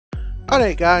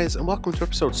Alright guys, and welcome to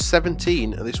episode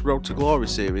 17 of this Road to Glory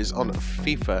series on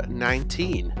FIFA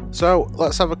 19. So,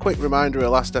 let's have a quick reminder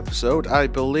of last episode. I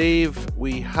believe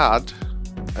we had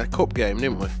a cup game,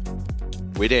 didn't we?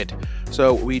 We did.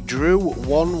 So, we drew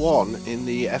 1-1 in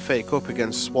the FA Cup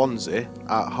against Swansea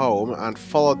at home and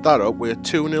followed that up with a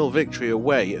 2-0 victory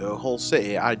away at Hull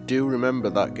City. I do remember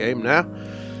that game now.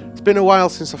 It's been a while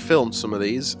since I filmed some of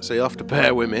these, so you'll have to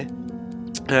bear with me.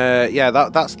 Yeah,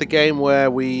 that's the game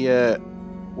where we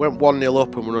went 1-0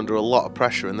 up and were under a lot of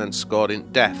pressure and then scored in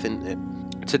death, isn't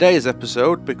it? Today's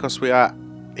episode, because we are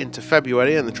into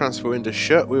February and the transfer window's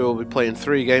shut, we will be playing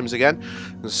 3 games again.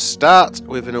 We'll start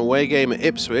with an away game at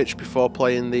Ipswich before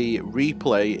playing the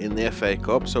replay in the FA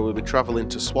Cup, so we'll be travelling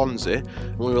to Swansea,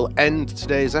 and we will end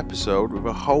today's episode with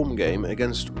a home game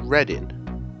against Reading.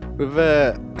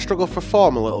 We've struggled for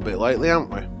form a little bit lately, haven't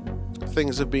we?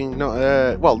 Things have been not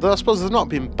well, I suppose they've not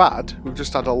been bad. We've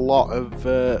just had a lot of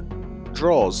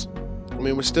draws. I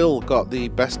mean, we've still got the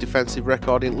best defensive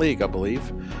record in league, I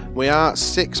believe. We are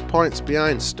 6 points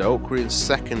behind Stoke. We're in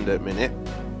second at minute.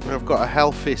 We've got a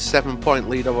healthy 7-point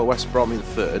lead over West Brom in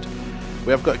third.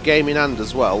 We have got a game in hand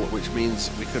as well, which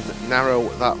means we can narrow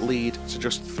that lead to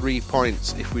just 3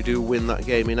 points if we do win that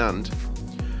game in hand.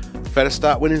 Better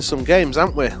start winning some games,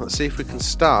 haven't we? Let's see if we can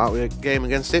start with a game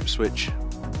against Ipswich.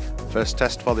 First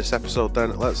test for this episode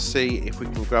then. Let's see if we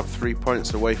can grab 3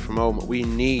 points away from home. We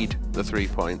need the 3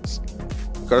 points.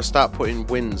 We've got to start putting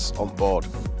wins on board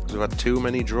because we've had too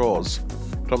many draws.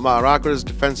 Don't matter how good his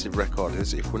defensive record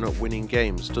is if we're not winning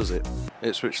games, does it?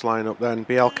 Ipswich lineup then.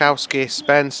 Bielkowski,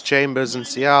 Spence, Chambers and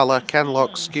Ciala,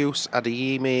 Kenlock, Skuse,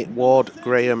 Adeyemi, Ward,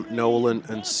 Graham, Nolan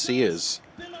and Sears.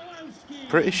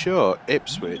 Pretty sure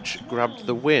Ipswich grabbed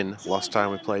the win last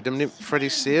time we played them. Didn't Freddie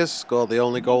Sears score the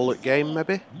only goal at game,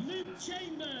 maybe?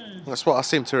 That's what I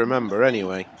seem to remember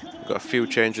anyway. We've got a few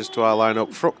changes to our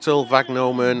lineup. Fruchtel,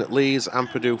 Vagnoman, Lees,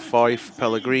 Ampadu, Foyth,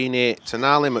 Pellegrini,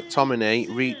 Tonali,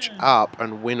 McTominay, Reach, Arp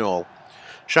and Winall.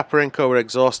 Shaparenko were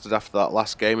exhausted after that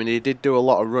last game and he did do a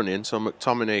lot of running, so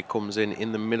McTominay comes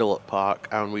in the middle at Park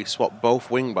and we swap both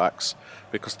wing backs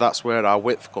because that's where our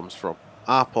width comes from.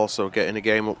 Arp also getting a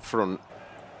game up front.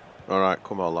 Alright,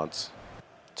 come on lads.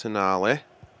 Tonali.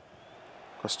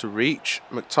 Has to Reach.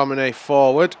 McTominay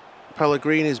forward.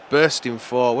 Pellegrini's bursting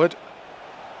forward.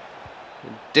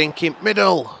 Dinking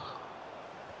middle.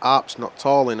 Arp's not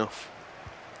tall enough.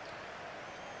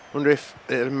 Wonder if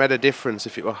it had made a difference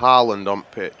if it were Haaland on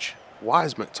pitch. Why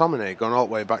has McTominay gone all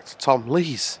the way back to Tom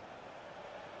Lees?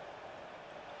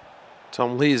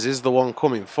 Tom Lees is the one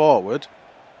coming forward.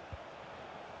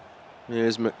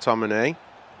 Here's McTominay.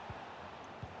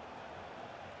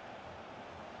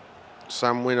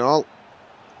 Sam Winall.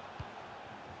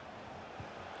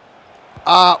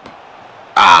 Up.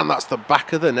 And that's the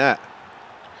back of the net.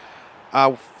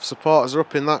 Our supporters are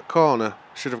up in that corner.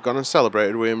 Should have gone and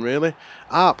celebrated with him, really.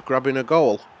 Arp grabbing a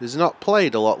goal. He's not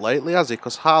played a lot lately, has he?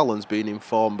 Because Haaland's been in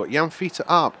form. But Jan-Fita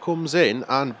Arp comes in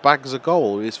and bags a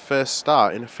goal with his first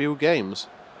start in a few games.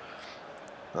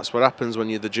 That's what happens when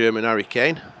you're the German Harry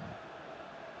Kane.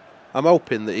 I'm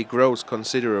hoping that he grows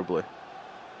considerably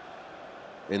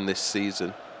in this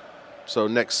season. So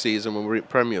next season when we're in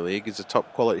Premier League, he's a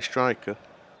top quality striker.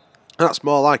 That's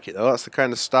more like it though. That's the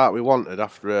kind of start we wanted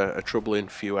after a troubling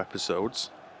few episodes.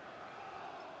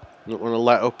 Don't want to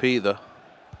let up either.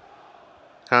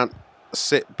 Can't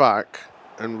sit back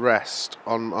and rest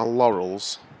on my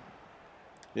laurels.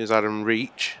 Here's Adam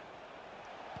Reach.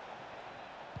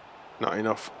 Not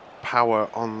enough power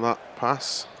on that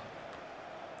pass.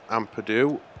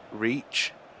 Ampadu,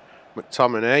 Reach,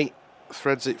 McTominay.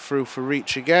 Threads it through for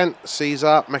Reach again. Sees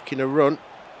Arp making a run.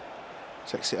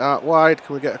 Takes it out wide.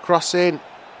 Can we get a cross in?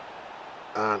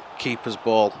 And keeper's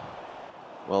ball.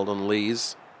 Well done,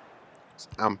 Lees. It's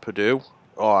Ampadu.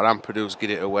 Oh, Ampadu's get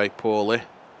it away poorly.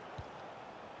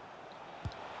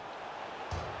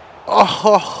 Oh,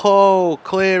 ho, ho,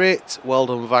 clear it. Well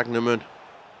done, Vagnoman.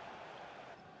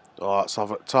 Oh, that's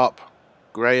off at top.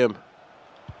 Graham.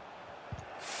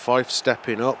 Foyth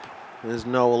stepping up. There's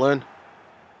Nolan.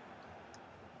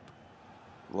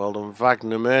 Well done,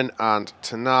 Vagnoman, and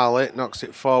Tonali knocks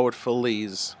it forward for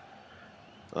Lees.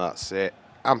 That's it.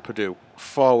 Ampadu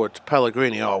forward to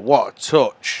Pellegrini. Oh, what a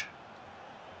touch.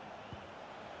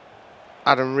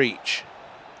 Adam Reach.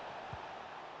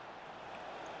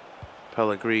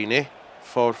 Pellegrini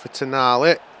forward for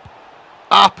Tonali.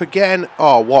 Up again.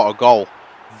 Oh, what a goal.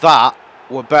 That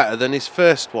were better than his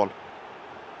first one.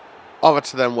 Over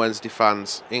to them Wednesday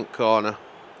fans. In corner.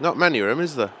 Not many of them,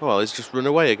 is there? Well, he's just run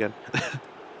away again.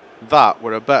 That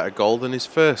were a better goal than his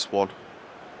first one.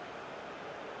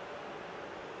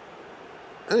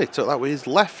 And he took that with his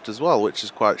left as well, which is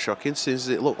quite shocking since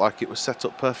it looked like it was set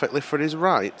up perfectly for his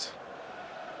right.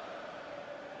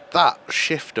 That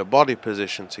shifter body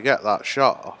position to get that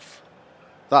shot off,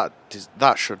 that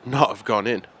should not have gone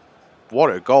in. What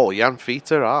a goal, Jan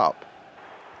Fiete up.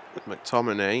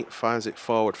 McTominay finds it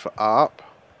forward for Arp.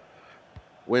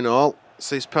 Winall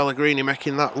sees Pellegrini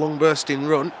making that long bursting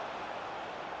run.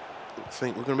 I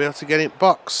think we're going to be able to get it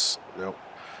box. No.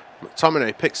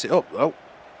 McTominay picks it up though.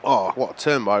 Oh, what a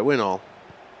turn by Winall.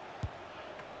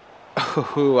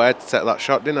 Oh, I had to take that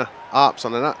shot, didn't I? Arp's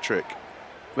on an hat trick.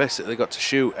 Basically got to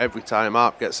shoot every time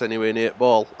Arp gets anywhere near the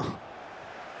ball.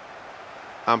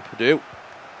 Ampadu.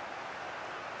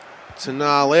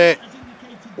 Tonali.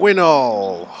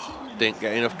 Winall. Didn't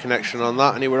get enough connection on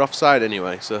that and he were offside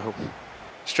anyway, so...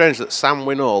 Strange that Sam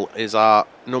Winall is our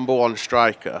 #1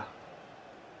 striker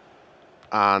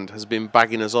and has been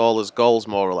bagging us all as goals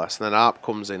more or less, and then Arp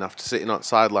comes in after sitting on the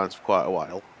sidelines for quite a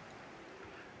while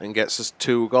and gets us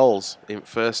 2 goals in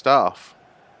first half.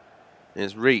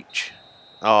 Here's Reach.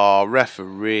 Oh,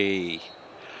 referee.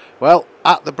 Well,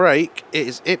 at the break, it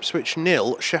is Ipswich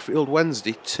 0, Sheffield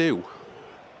Wednesday 2.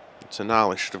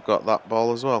 Tonali should have got that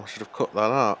ball as well. Should have cut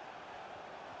that out.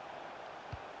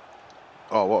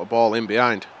 Oh, what a ball in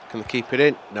behind. Can they keep it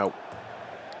in? No.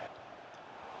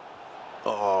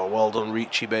 Oh, well done,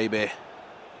 Ricci, baby.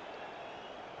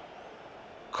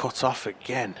 Cut off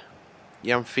again.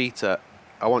 Jan Fiete,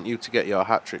 I want you to get your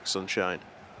hat-trick, sunshine.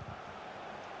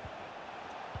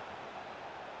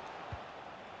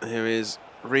 Here is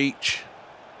Reach.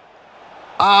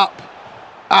 Up!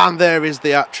 And there is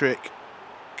the hat-trick.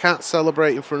 Can't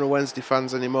celebrate in front of Wednesday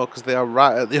fans anymore because they are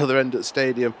right at the other end of the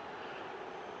stadium.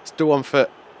 Let's do one for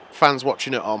fans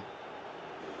watching at home.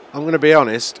 I'm going to be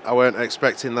honest, I weren't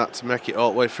expecting that to make it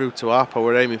all the way through to Arpa.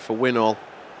 We're aiming for Winall.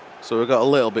 So we got a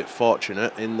little bit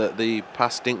fortunate in that the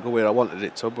pass didn't go where I wanted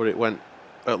it to, but it went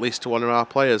at least to one of our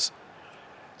players.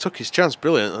 Took his chance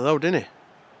brilliantly though, didn't he?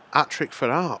 Hat-trick for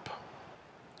Arp.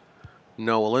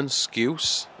 Nolan,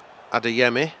 Skuse,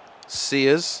 Adeyemi,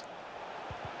 Sears.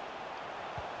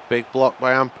 Big block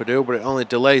by Ampadu, but it only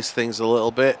delays things a little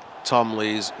bit. Tom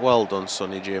Lees, well done,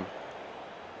 Sonny Jim.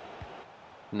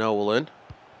 Nolan.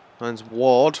 Finds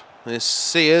Ward. There's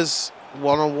Sears.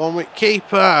 One-on-one with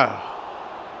keeper.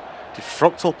 Did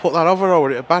Fruchtel put that over or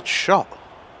was it a bad shot?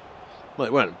 Well,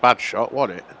 it weren't a bad shot, was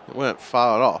it? It weren't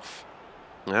far off.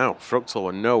 No, Fruchtel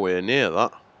were nowhere near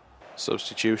that.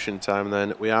 Substitution time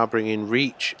then. We are bringing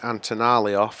Reach and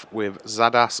Tonali off with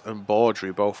Zadas and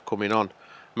Baudry both coming on.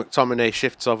 McTominay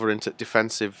shifts over into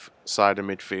defensive side of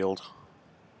midfield,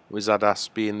 with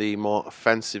Zadas being the more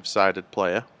offensive-sided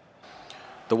player.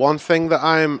 The one thing that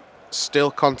I'm still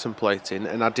contemplating,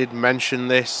 and I did mention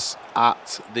this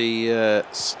at the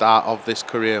start of this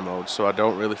career mode, so I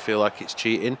don't really feel like it's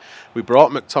cheating. We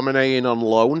brought McTominay in on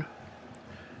loan,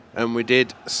 and we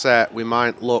did say we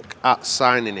might look at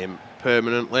signing him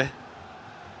permanently.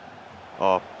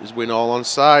 Oh, is Winall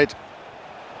onside?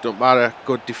 Don't matter,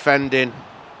 good defending.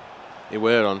 He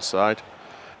were onside.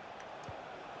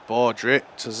 Baudry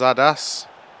to Zadas.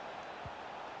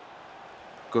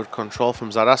 Good control from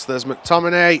Zadas. There's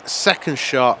McTominay. Second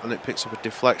shot, and it picks up a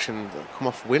deflection. Come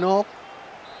off Winall?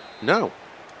 No.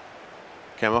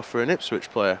 Came off for an Ipswich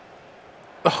player.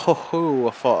 Oh,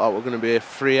 I thought that were going to be a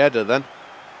free header then.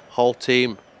 Whole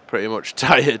team pretty much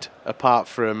tired, apart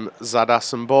from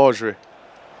Zadas and Baudry.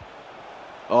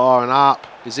 Oh, and Arp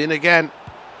is in again.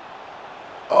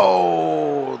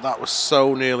 Oh, that was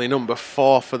so nearly number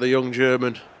 4 for the young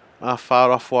German. How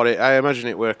far off was it? I imagine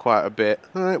it were quite a bit.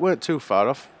 It weren't too far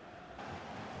off.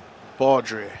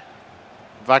 Baudry.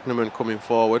 Wagnerman coming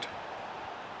forward.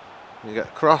 You get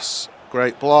across.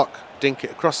 Great block. Dink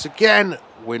it across again.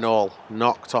 Winall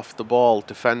knocked off the ball.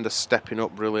 Defender stepping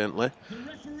up brilliantly.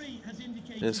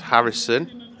 There's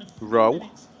Harrison.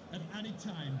 Rowe.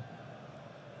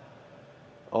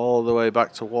 All the way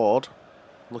back to Ward.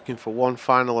 Looking for one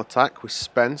final attack with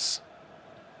Spence.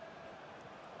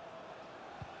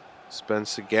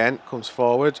 Spence again comes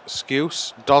forward.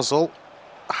 Skuse, Dozzle,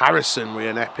 Harrison with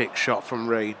an epic shot from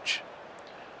Rage.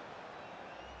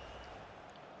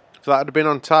 If that had been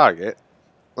on target,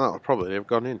 that would probably have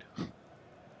gone in.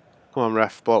 Come on,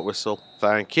 ref, ball whistle.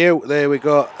 Thank you. There we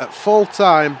go. At full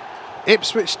time,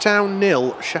 Ipswich Town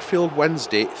 0, Sheffield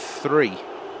Wednesday 3.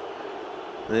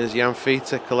 There's Jan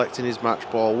Fiete collecting his match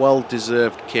ball. Well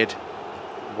deserved, kid.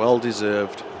 Well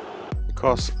deserved.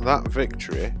 Because that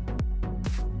victory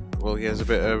will give us a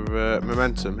bit of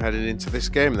momentum heading into this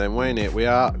game then, won't it? We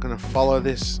are going to follow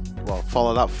this, well,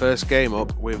 follow that first game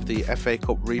up with the FA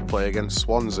Cup replay against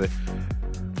Swansea.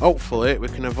 Hopefully we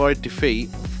can avoid defeat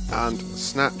and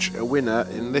snatch a winner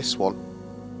in this one.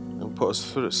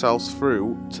 put ourselves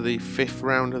through to the 5th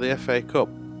round of the FA Cup.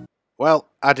 Well,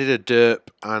 I did a derp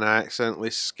and I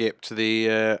accidentally skipped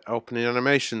the opening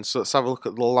animation, so let's have a look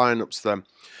at the lineups then.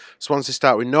 Swansea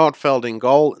start with Nordfeld in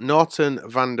goal, Norton,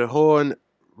 Van der Hoorn,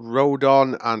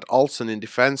 Rodon and Alton in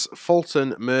defence,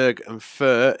 Fulton, Merg and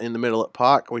Fur in the middle at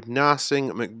Park, with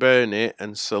Narsing, McBurney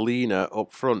and Selina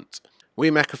up front. We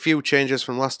make a few changes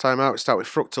from last time out. We start with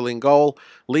Fructal in goal,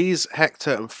 Lees,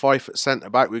 Hector and Foyth at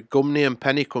centre-back, with Gumney and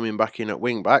Penny coming back in at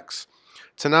wing-backs.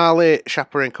 Tonali,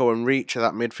 Shaparenko and Reach are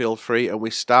that midfield three, and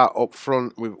we start up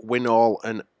front with Winall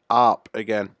and Arp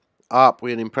again. Arp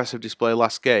with an impressive display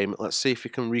last game. Let's see if he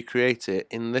can recreate it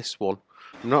in this one.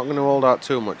 I'm not going to hold out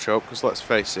too much hope because let's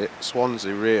face it,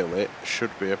 Swansea really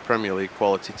should be a Premier League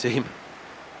quality team.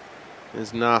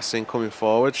 There's Narsing coming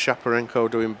forward, Shaparenko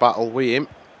doing battle with him.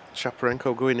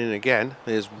 Shaparenko going in again.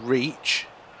 There's Reach,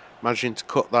 managing to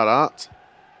cut that out.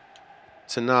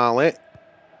 Tonali,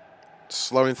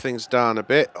 slowing things down a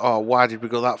bit. Oh, why did we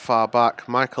go that far back?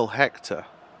 Michael Hector.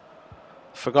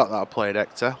 Forgot that I played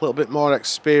Hector. A little bit more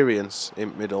experience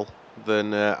in middle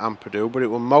than Ampadu, but it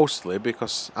was mostly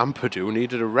because Ampadu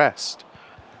needed a rest.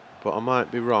 But I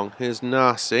might be wrong. Here's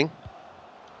Narsing.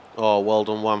 Oh, well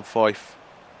done, Foyth.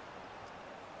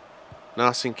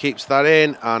 Narsing keeps that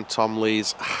in, and Tom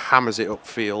Lees hammers it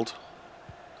upfield.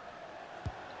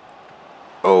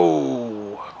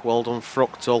 Oh, well done,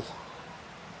 Fructal.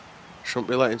 Shouldn't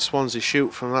be letting Swansea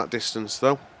shoot from that distance,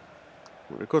 though.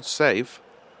 A good save.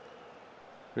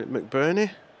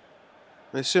 McBurney?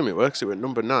 I assume it works. It went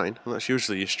number 9, and that's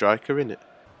usually your striker, isn't it?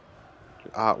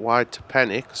 Out wide to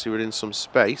Penny, because he was in some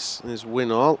space. There's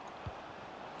Winall.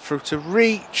 Through to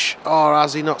Reach. Oh,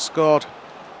 has he not scored?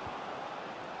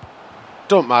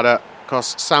 Don't matter,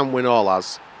 because Sam Winall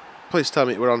has. Please tell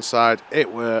me it were onside.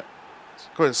 It were.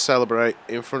 Go and celebrate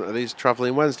in front of these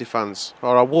travelling Wednesday fans.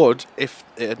 Or I would if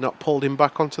it had not pulled him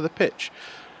back onto the pitch.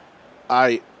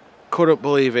 I couldn't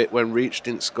believe it when Reach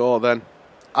didn't score then.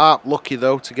 Arp lucky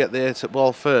though to get the 8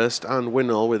 ball first, and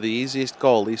Winall with the easiest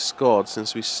goal he's scored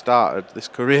since we started this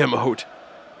career mode.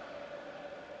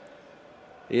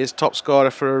 He is top scorer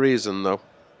for a reason though.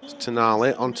 It's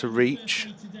Tonali onto Reach.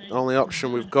 The only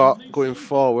option we've got going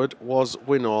forward was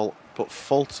Winall, but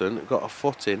Fulton got a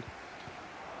foot in.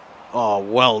 Oh,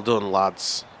 well done,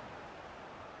 lads.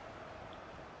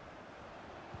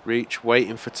 Reach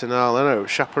waiting for Tonali. No,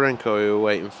 Shaparenko we were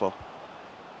waiting for.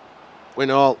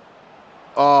 Winall.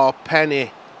 Oh,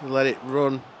 Penny. Let it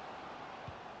run.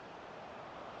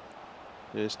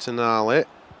 Here's Tonali.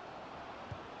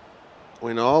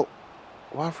 Winall.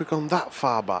 Why have we gone that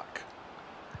far back?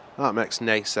 That makes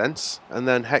no sense. And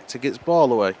then Hector gets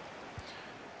ball away.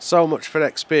 So much for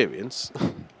experience.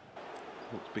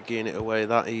 Let's begin it away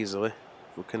that easily,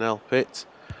 if we can help it.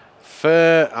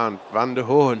 Fur and Van der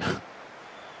Hoorn.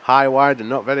 High, wide and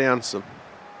not very handsome.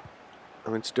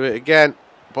 I'm going to do it again.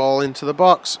 Ball into the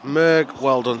box. Merg,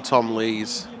 well done Tom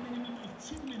Lees.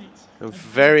 And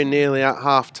very nearly at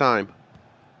half time.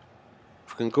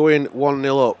 If we can go in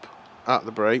 1-0 up at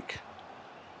the break.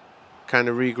 Kind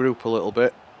of regroup a little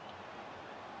bit.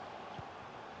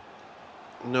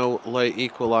 No late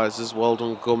equalisers, well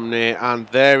done Gumney, and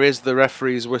there is the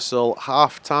referee's whistle.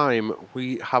 Half time,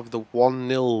 we have the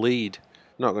 1-0 lead.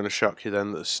 Not going to shock you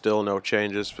then that there's still no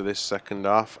changes for this second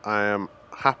half. I am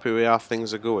happy with how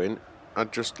things are going.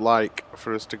 I'd just like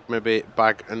for us to maybe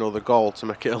bag another goal to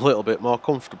make it a little bit more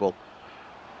comfortable.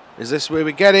 Is this where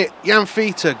we get it? Jan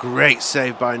Fita, great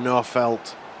save by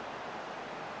Norfeld.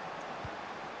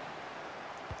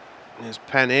 Here's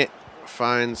Penny,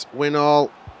 finds Winall.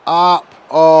 Up,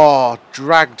 oh,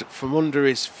 dragged from under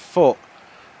his foot.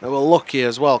 They were lucky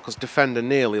as well because defender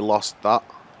nearly lost that.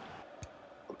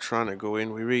 I'm trying to go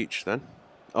in with Reach then.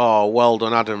 Oh, well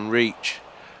done Adam Reach.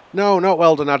 No, not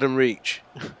well done Adam Reach.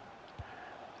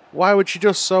 Why would you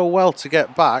do so well to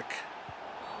get back?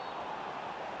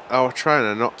 I was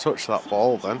trying to not touch that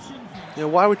ball then. Yeah,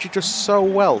 why would you just so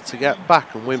well to get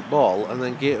back and win ball and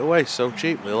then get it away so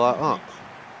cheaply like that?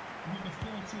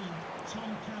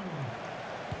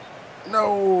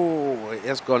 No, it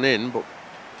has gone in, but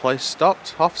play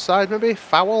stopped. Offside maybe?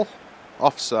 Foul?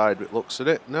 Offside, it looks at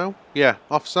it. No? Yeah,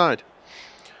 offside.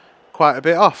 Quite a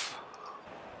bit off.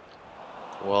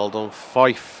 Well done,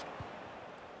 Foyth.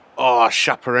 Oh,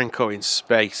 Shaparenko in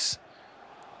space.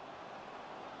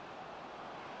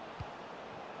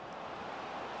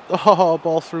 Oh,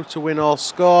 ball through to Winall,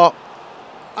 score.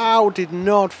 How did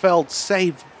Nordfeld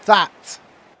save that?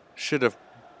 Should have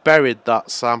buried that,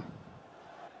 Sam.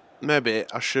 Maybe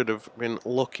I should have been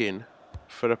looking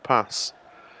for a pass.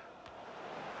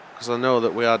 Because I know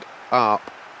that we had Arp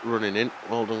running in.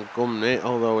 Well done Gumney,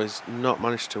 although he's not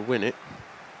managed to win it.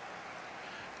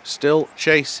 Still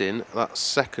chasing that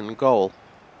second goal.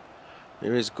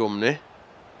 Here is Gumney.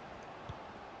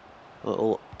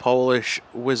 Little Polish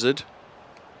wizard.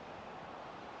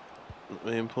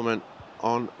 They implement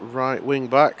on right wing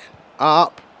back.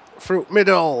 Arp through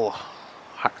middle.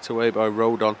 Hacked away by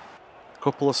Rodon.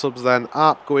 Couple of subs then.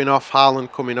 Arp going off,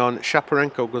 Haaland coming on.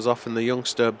 Shaparenko goes off and the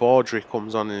youngster Baudry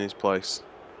comes on in his place.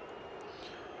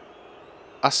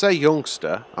 I say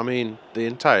youngster, I mean the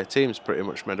entire team's pretty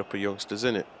much made up of youngsters,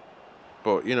 innit?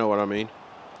 But you know what I mean.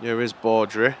 Here is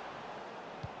Baudry.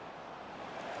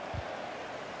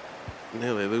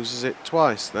 Nearly loses it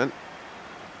twice then.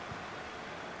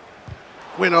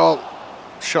 Winall.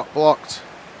 Shot blocked.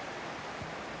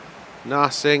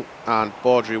 Narsing and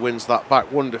Baudry wins that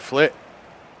back wonderfully.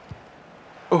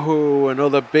 Oh,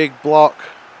 another big block.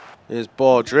 Here's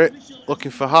Baudry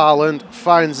looking for Haaland,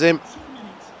 finds him,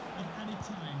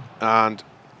 and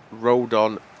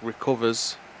Rodon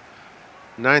recovers.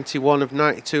 91 of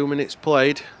 92 minutes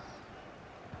played.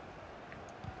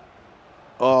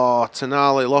 Oh,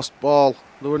 Tonali lost ball.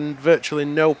 There was virtually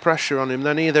no pressure on him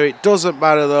then either. It doesn't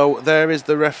matter though. There is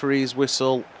the referee's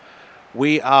whistle.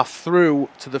 We are through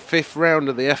to the 5th round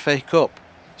of the FA Cup.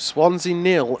 Swansea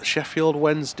 0, Sheffield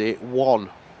Wednesday 1.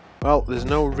 Well, there's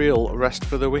no real rest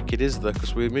for the wicked, is there?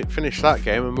 Because we finish that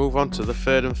game and move on to the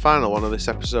 3rd and final one of this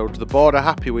episode. The board are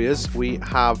happy with us. We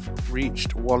have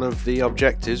reached one of the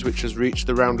objectives, which has reached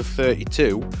the round of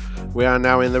 32. We are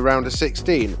now in the round of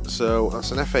 16, so that's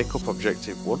an FA Cup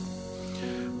objective one.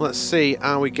 Let's see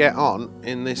how we get on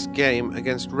in this game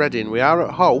against Reading. We are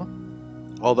at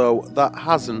home, although that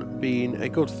hasn't been a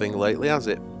good thing lately, has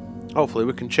it? Hopefully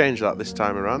we can change that this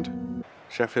time around.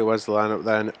 Sheffield Wednesday lineup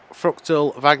then.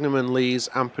 Fruchtel, Wagnerman, Lees,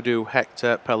 Ampadu,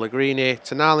 Hector, Pellegrini,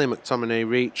 Tonali, McTominay,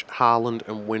 Reach, Haaland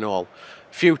and Winall.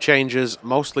 Few changes,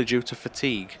 mostly due to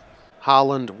fatigue.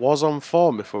 Haaland was on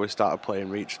form before we started playing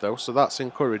Reach though, so that's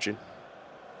encouraging.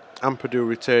 Ampadu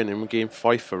returning, we're giving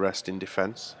Fifa rest in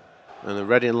defence. And the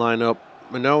Reading lineup.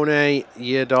 Manone,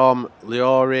 Yedom,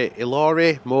 Liori,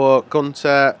 Ilori, Moore,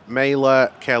 Gunter, Mailer,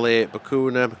 Kelly,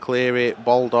 Bakuna, McCleary,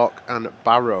 Baldock and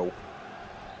Barrow.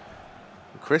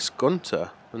 Chris Gunter,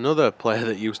 another player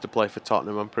that used to play for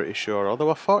Tottenham, I'm pretty sure,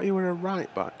 although I thought he were a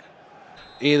right back.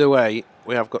 Either way,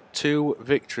 we have got 2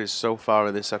 victories so far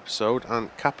in this episode,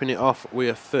 and capping it off with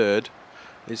a 3rd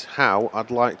is how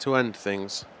I'd like to end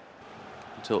things.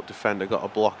 Until defender got a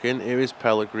block in. Here is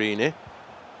Pellegrini.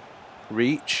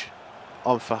 Reach.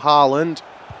 On for Haaland.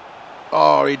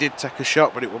 Oh, he did take a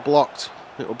shot, but it was blocked.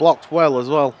 It was blocked well as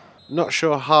well. Not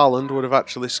sure Haaland would have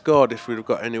actually scored if we'd have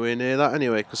got anywhere near that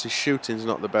anyway, because his shooting's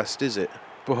not the best, is it?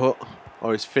 But,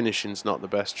 or his finishing's not the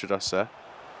best, should I say.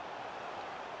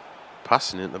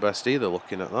 Passing isn't the best either,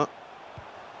 looking at that.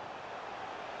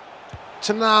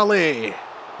 Tonali!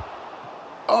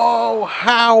 Oh,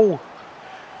 how?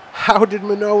 How did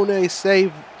Manone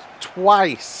save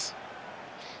twice?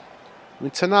 I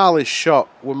mean, Tonali's shot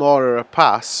were more of a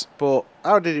pass, but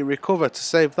how did he recover to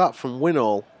save that from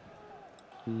Winall?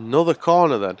 Another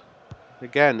corner then.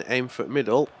 Again, aim for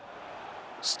middle.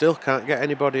 Still can't get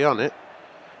anybody on it.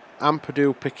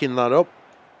 Ampadu picking that up.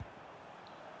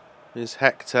 Here's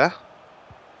Hector.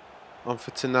 On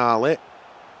for Tonali.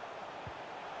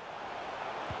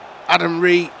 Adam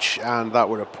Reach. And that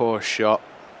was a poor shot.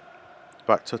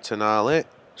 Back to Tonali.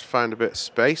 Let's find a bit of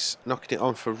space. Knocking it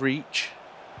on for Reach.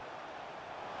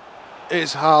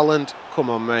 Here's Haaland.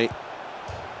 Come on, mate.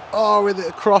 Oh, with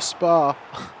a crossbar.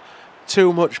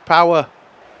 Too much power.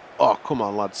 Oh, come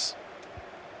on, lads.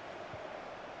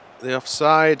 The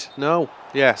offside? No.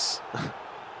 Yes.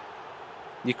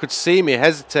 You could see me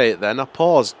hesitate then. I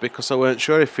paused because I weren't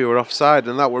sure if you were offside,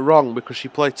 and that were wrong because you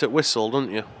played at whistle,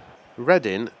 don't you?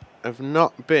 Reading have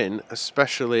not been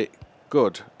especially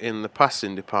good in the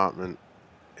passing department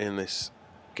in this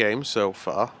game so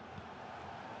far.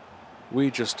 We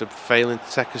just are failing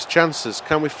to take us chances.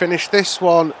 Can we finish this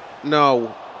one?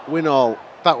 No. Winall.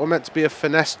 That were meant to be a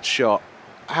finessed shot.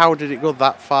 How did it go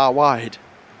that far wide?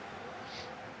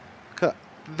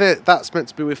 That's meant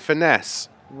to be with finesse.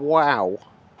 Wow.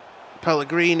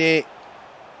 Pellegrini.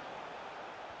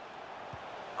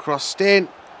 Crossed in.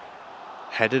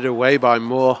 Headed away by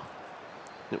Moore.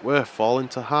 It were falling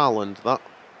to Haaland, that.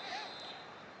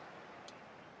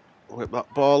 Whip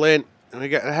that ball in. Can we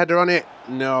get a header on it?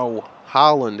 No.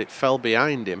 Haaland, it fell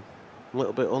behind him. A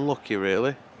little bit unlucky,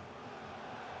 really.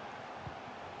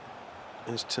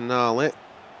 Here's Tonali.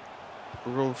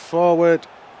 Run forward.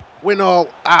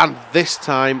 Winall. And this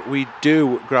time we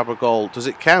do grab a goal. Does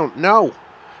it count? No.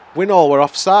 Winall were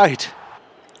offside.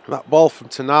 That ball from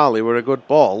Tonali were a good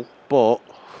ball, but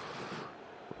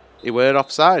he were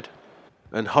offside.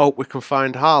 and hope we can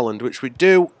find Haaland, which we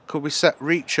do. Could we set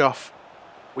reach off?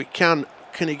 We can.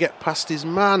 Can he get past his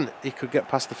man? He could get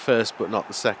past the first, but not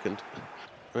the second.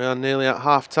 We are nearly at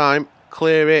half time.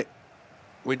 Clear it.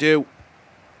 We do.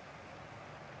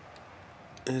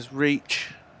 There's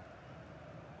reach.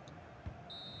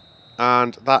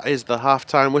 And that is the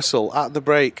half-time whistle. At the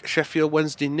break, Sheffield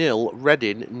Wednesday 0,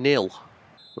 Reading 0.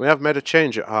 We have made a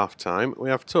change at half-time. We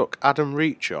have took Adam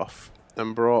Reach off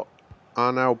and brought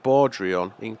Arnaud Baudry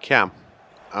on in cam.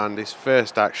 And his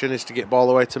first action is to get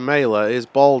ball away to Mailer. Here's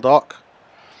Baldock.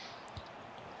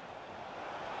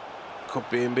 Could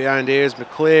be in behind here as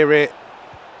McCleary.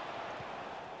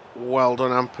 Well done,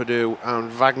 Ampadu.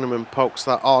 And Wagnerman pokes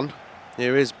that on.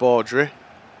 Here is Baudry.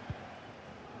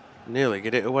 Nearly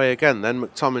get it away again then.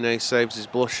 McTominay saves his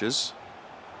blushes.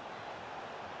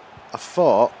 I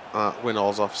thought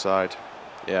Winall's offside.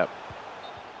 Yep.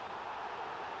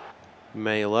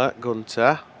 Mailer,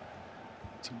 Gunter.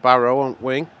 To Barrow on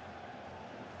wing.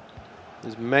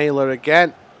 There's Mailer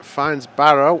again. Finds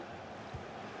Barrow.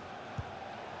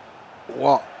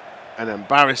 What an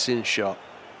embarrassing shot.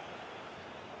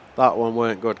 That one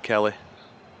weren't good, Kelly.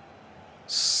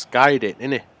 Skied it,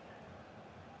 didn't he?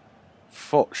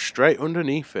 Foot straight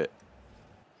underneath it.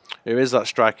 Here is that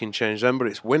striking change then, but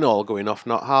it's Winall going off,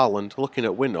 not Haaland. Looking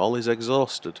at Winall, he's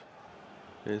exhausted.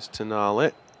 Here's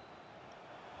Tonali.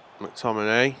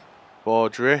 McTominay.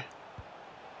 Baudry.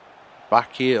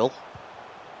 Back heel.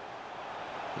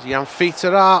 Jan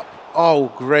Feeter up.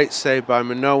 Oh, great save by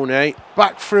Manone.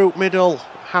 Back through middle.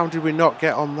 How did we not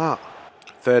get on that?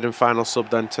 Third and final sub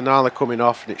then. Tonali coming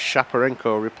off, and it's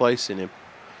Shaparenko replacing him.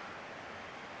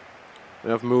 We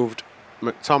have moved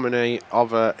McTominay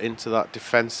over into that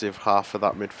defensive half of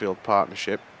that midfield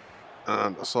partnership.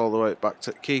 And that's all the way back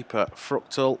to keeper.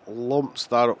 Fruchtel lumps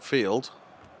that upfield.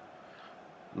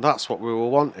 And that's what we were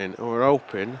wanting. And we were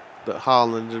hoping that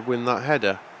Haaland would win that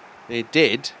header. He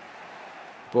did.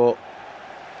 But,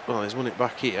 well, he's won it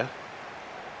back here.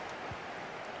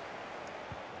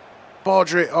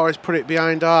 Baudry, oh, he's put it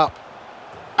behind Arp.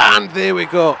 And there we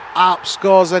go. Arp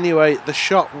scores anyway. The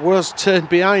shot was turned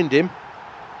behind him.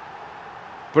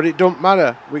 But it don't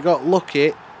matter. We got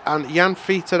lucky, and Jan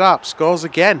Feeter Arp scores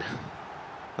again.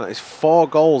 That is 4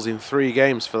 goals in 3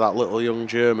 games for that little young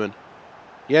German.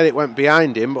 Yeah, it went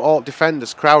behind him, but all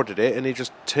defenders crowded it, and he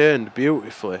just turned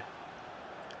beautifully.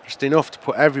 Just enough to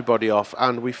put everybody off,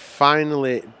 and we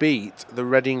finally beat the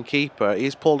Reading keeper.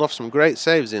 He's pulled off some great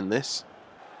saves in this.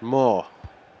 More.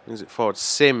 Who's it forward?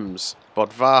 Sims,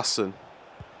 Bodvarsson,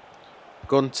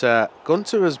 Gunter.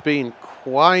 Gunter has been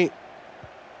quite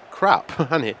crap,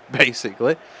 hasn't he,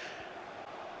 basically?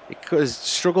 He has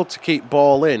struggled to keep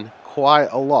ball in quite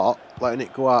a lot, letting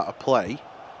it go out of play.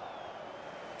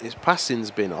 His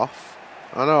passing's been off.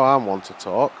 I know I'm one to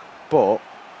talk, but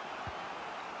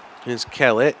here's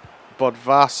Kelly.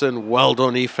 Bodvarsson, well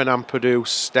done, Ethan Ampadu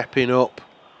stepping up.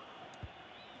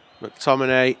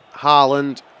 McTominay,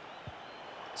 Haaland.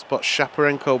 Spot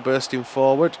Shaparenko bursting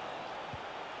forward.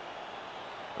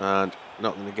 And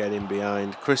not going to get in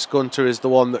behind. Chris Gunter is the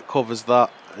one that covers that,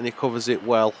 and he covers it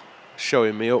well.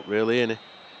 Showing me up, really, isn't he?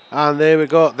 And there we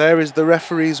go. There is the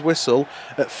referee's whistle.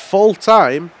 At full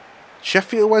time,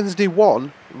 Sheffield Wednesday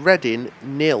 1, Reading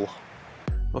 0.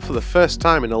 Well, for the first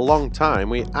time in a long time,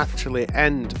 we actually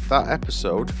end that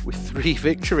episode with 3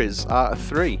 victories out of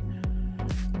 3.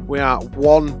 We are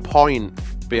 1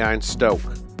 point behind Stoke,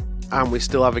 and we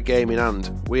still have a game in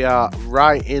hand. We are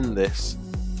right in this.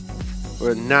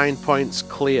 We're 9 points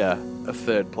clear of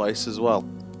 3rd place as well.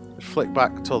 Just flick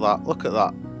back to that. Look at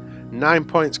that. 9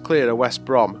 points clear of West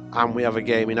Brom, and we have a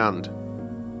game in hand.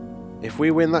 If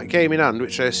we win that game in hand,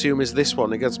 which I assume is this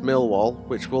one against Millwall,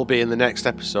 which will be in the next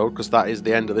episode because that is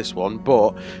the end of this one,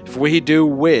 but if we do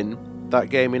win that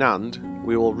game in hand,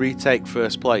 we will retake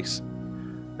 1st place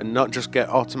and not just get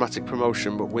automatic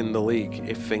promotion but win the league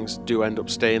if things do end up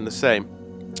staying the same.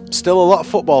 Still a lot of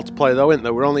football to play though, isn't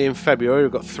there? We're only in February,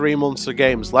 we've got 3 months of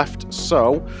games left,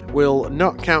 so we'll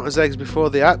not count as eggs before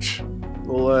the hatch.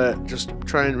 We'll just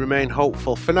try and remain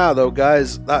hopeful. For now though,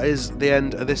 guys, that is the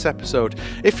end of this episode.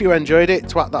 If you enjoyed it,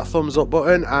 twat that thumbs up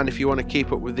button, and if you want to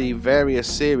keep up with the various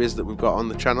series that we've got on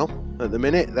the channel at the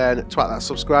minute, then twat that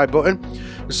subscribe button.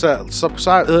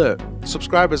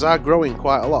 Subscribers are growing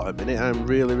quite a lot at the minute. I'm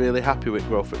really happy with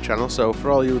growth at channel, so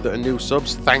for all you that are new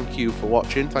subs, thank you for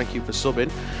watching, thank you for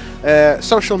subbing.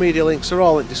 Social media links are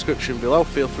all in the description below,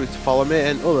 feel free to follow me,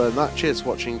 and other than that, cheers for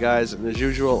watching guys, and as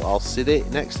usual, I'll see you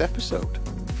next episode.